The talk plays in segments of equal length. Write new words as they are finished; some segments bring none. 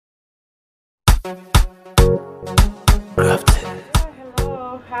Hello,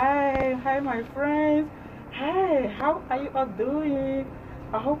 hi my friends. Hi, how are you all doing?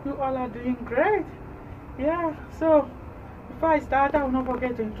 I hope you all are doing great. Yeah, so before I start, I will not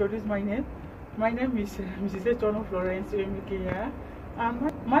forget to introduce my name. My name is Mrs. Etono Florence Emikeya,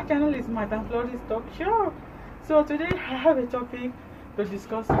 and my channel is Madam Flozy's Talk Show. So today I have a topic to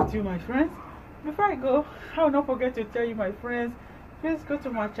discuss with you, my friends. Before I go, I will not forget to tell you, my friends, please go to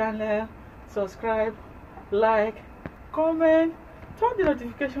my channel, subscribe, like, comment, turn the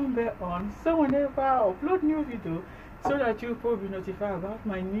notification bell on so whenever I upload new video, so that you will be notified about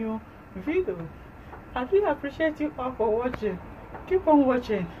my new video. I really appreciate you all for watching. Keep on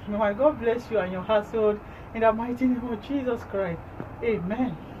watching. May my God bless you and your household in the mighty name of Jesus Christ.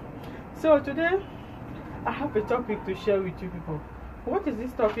 Amen. So today I have a topic to share with you people. What is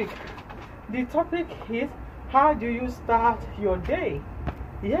this topic? The topic is, how do you start your day?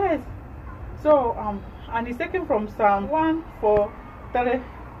 Yes. So and it's taken from Psalm 143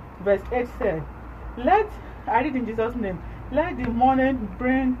 verse 8 said, I read in Jesus' name, let the morning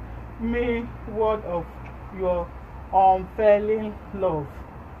bring me word of your unfailing love.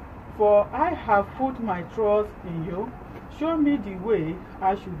 For I have put my trust in you. Show me the way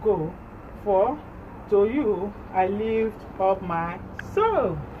I should go, for to you I lift up my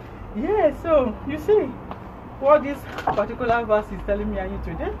soul. Yeah, so you see what this particular verse is telling me and you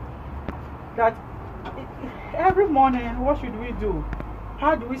today? That every morning, what should we do?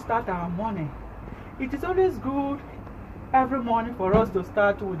 How do we start our morning? It is always good every morning for us to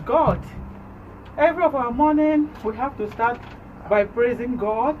start with God. Every of our morning, we have to start by praising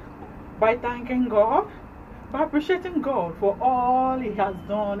God, by thanking God, by appreciating God for all He has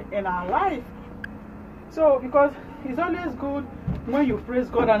done in our life. So, because it's always good when you praise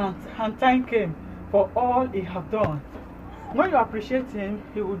God and thank Him for all He has done. When you appreciate Him,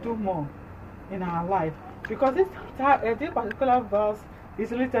 He will do more in our life. Because this particular verse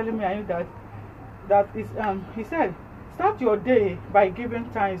is really telling me he said, start your day by giving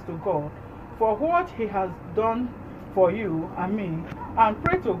thanks to God for what He has done for you and me, and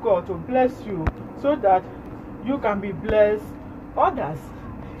pray to God to bless you so that you can be blessed others.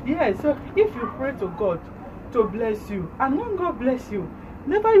 Yeah, so if you pray to God to bless you, and when God bless you,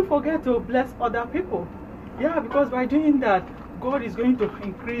 never you forget to bless other people. Yeah, because by doing that, God is going to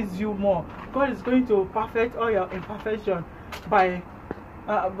increase you more. God is going to perfect all your imperfection by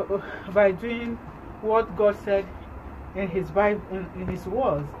doing what God said in His Bible, in His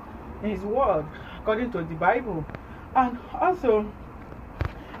words, according to the Bible. And also,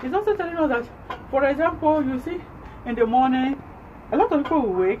 it's also telling us that, for example, you see, in the morning, a lot of people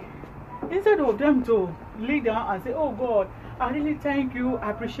will wake. Instead of them to lay down and say, oh God, I really thank you,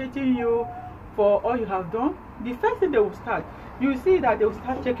 appreciating you for all you have done, the first thing they will start, you see that they will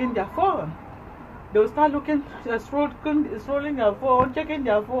start checking their phone. They will start looking, scrolling their phone, checking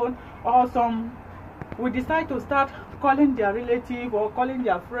their phone, or some will decide to start calling their relative or calling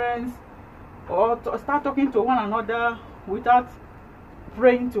their friends, or to start talking to one another without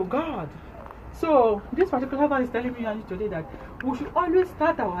praying to God. So this particular verse is telling me today that we should always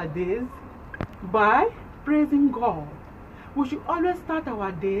start our days by praising God. We should always start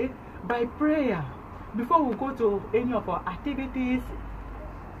our day by prayer before we go to any of our activities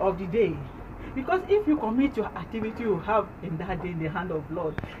of the day. Because if you commit your activity you have in that day in the hand of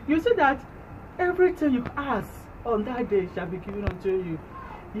Lord, you see that everything you ask on that day shall be given unto you.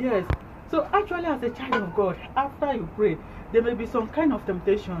 Yes. So actually, as a child of God, after you pray, there may be some kind of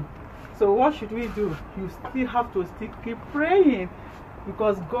temptation. So what should we do? You still have to keep praying,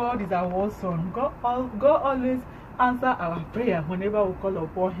 because God is our son. God always answer our prayer whenever we call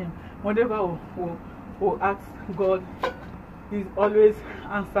upon Him. Whenever we ask God, He always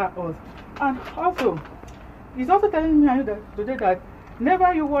answer us. And also, He's also telling me today that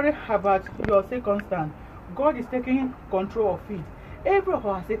never you worry about your circumstance. God is taking control of it. Every of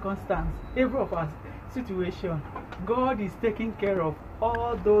our circumstance, every of our situation, God is taking care of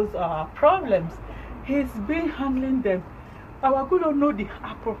all those problems. He's been handling them. Our God don't know the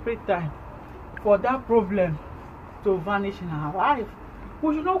appropriate time for that problem to vanish in our life.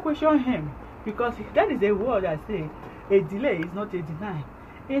 We should not question Him, because that is a word I say, a delay is not a deny.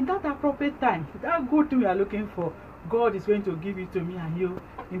 In that appropriate time, that good thing we are looking for, God is going to give it to me and you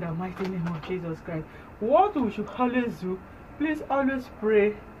in the mighty name of Jesus Christ. What we should always do, please always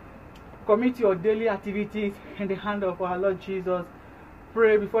pray. Commit your daily activities in the hand of our Lord Jesus.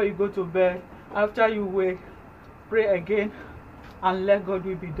 Pray before you go to bed. After you wake, pray again and let God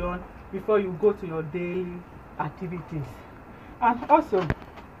will be done before you go to your daily activities. And also,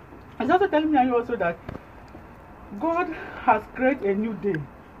 it's also telling me also that God has created a new day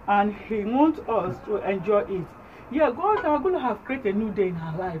and He wants us to enjoy it. Yeah, God, our God have created a new day in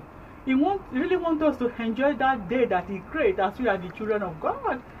our life. He really wants us to enjoy that day that He created as we are the children of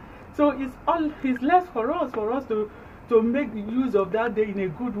God. So it's less for us to make use of that day in a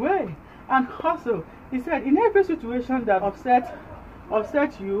good way. And also, He said, in every situation that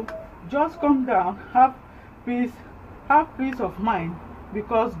upset you, just come down, have peace of mind,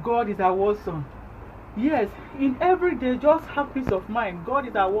 because God is our son. Yes, in every day, just have peace of mind. God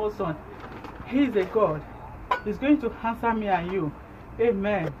is our son. He is a God. He's going to answer me and you.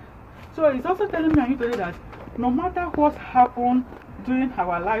 Amen. So He's also telling me and you today that no matter what happened during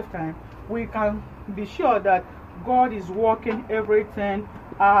our lifetime, we can be sure that God is working everything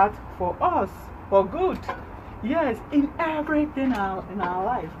out for us, for good. Yes, in everything in our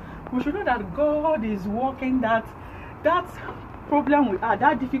life. We should know that God is working that problem we have,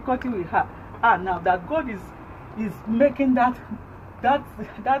 that difficulty we have, and now that God is making that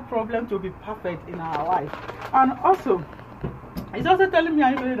problem to be perfect in our life. And also, He's also telling me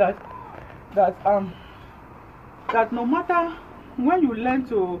anyway that no matter, when you learn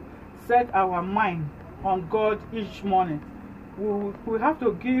to set our mind on God each morning, we have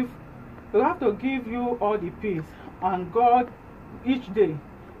to give you all the peace and God each day.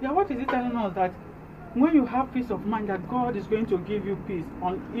 Yeah, what is He telling us? That when you have peace of mind, that God is going to give you peace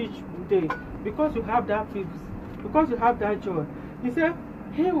on each day, because you have that peace, because you have that joy. He said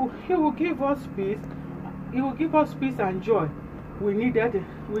He will give us peace. He will give us peace and joy. We needed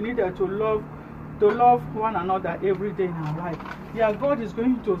to love one another every day in our life. Yeah, God is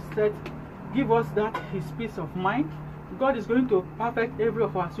going to give us that His peace of mind. God is going to perfect every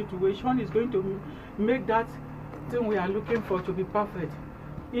of our situation. He's going to make that thing we are looking for to be perfect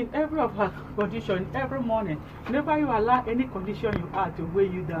in every of our condition. Every morning, never you allow any condition you are to weigh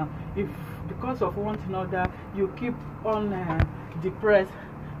you down. If because of one another you keep on depressed,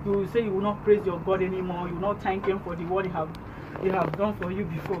 you will say you will not praise your God anymore. You will not thank Him for the what He have done for you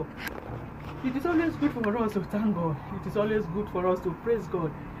before. It is always good for us to thank God. It is always good for us to praise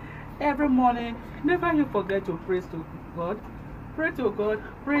God. Every morning, never you forget to praise to God. Pray to God,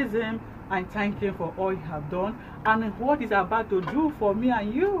 praise Him, and thank Him for all He has done and what He's about to do for me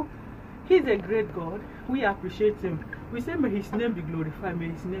and you. He's a great God. We appreciate Him. We say, may His name be glorified, may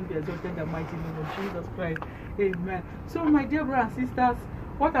His name be exalted in the mighty name of Jesus Christ. Amen. So, my dear brothers and sisters,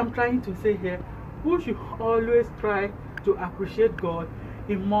 what I'm trying to say here, we should always try to appreciate God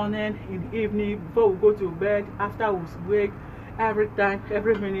in morning, in evening, before we go to bed, after we wake, every time,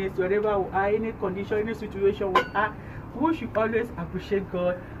 every minute, wherever we are, any condition, any situation we are, we should always appreciate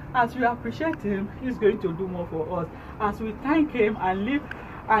God. As we appreciate Him, He's going to do more for us. As we thank Him and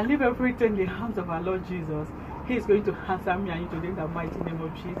leave everything in the hands of our Lord Jesus, He's going to answer me and you today in the mighty name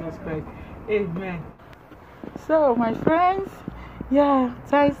of Jesus Christ. Amen. So, my friends, yeah,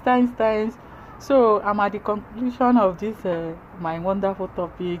 thanks. So, I'm at the conclusion of this, my wonderful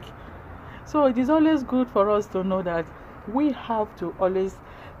topic. So, it is always good for us to know that we have to always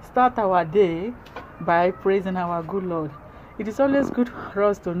start our day by praising our good Lord. It is always good for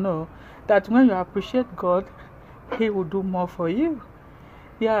us to know that when you appreciate God, He will do more for you.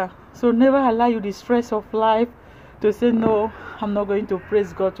 Yeah, so never allow you the stress of life to say, no, I'm not going to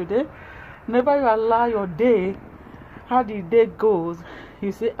praise God today. Never you allow your day, how the day goes,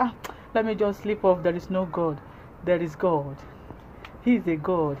 you say, let me just sleep off. There is no God. There is God. He is a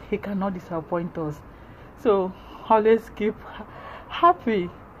God. He cannot disappoint us. So always keep happy,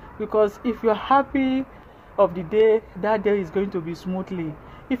 because if you're happy of the day, that day is going to be smoothly.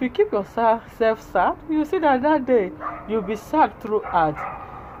 If you keep yourself sad, you see that day you'll be sad throughout.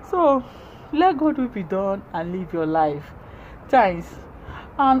 So let God will be done and live your life. Thanks.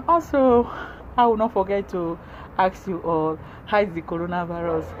 And also, I will not forget to ask you all, how is the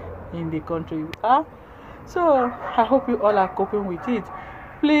coronavirus in the country? So I hope you all are coping with it.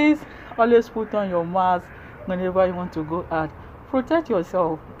 Please always put on your mask whenever you want to go out. Protect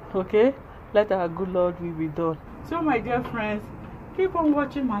yourself, okay? Let our good Lord will be done. So, my dear friends, keep on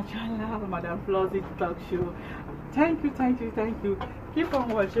watching my channel, Madam Flozy Talk Show. Thank you. Keep on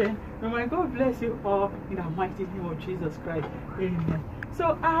watching. May my God bless you all in the mighty name of Jesus Christ. Amen.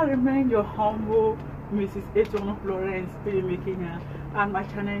 So, I remain your humble Mrs. Etono Florence Kenya, and my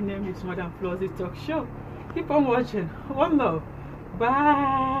channel name is Madam Flozy Talk Show. Keep on watching. One love.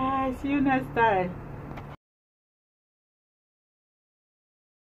 Bye. See you next time.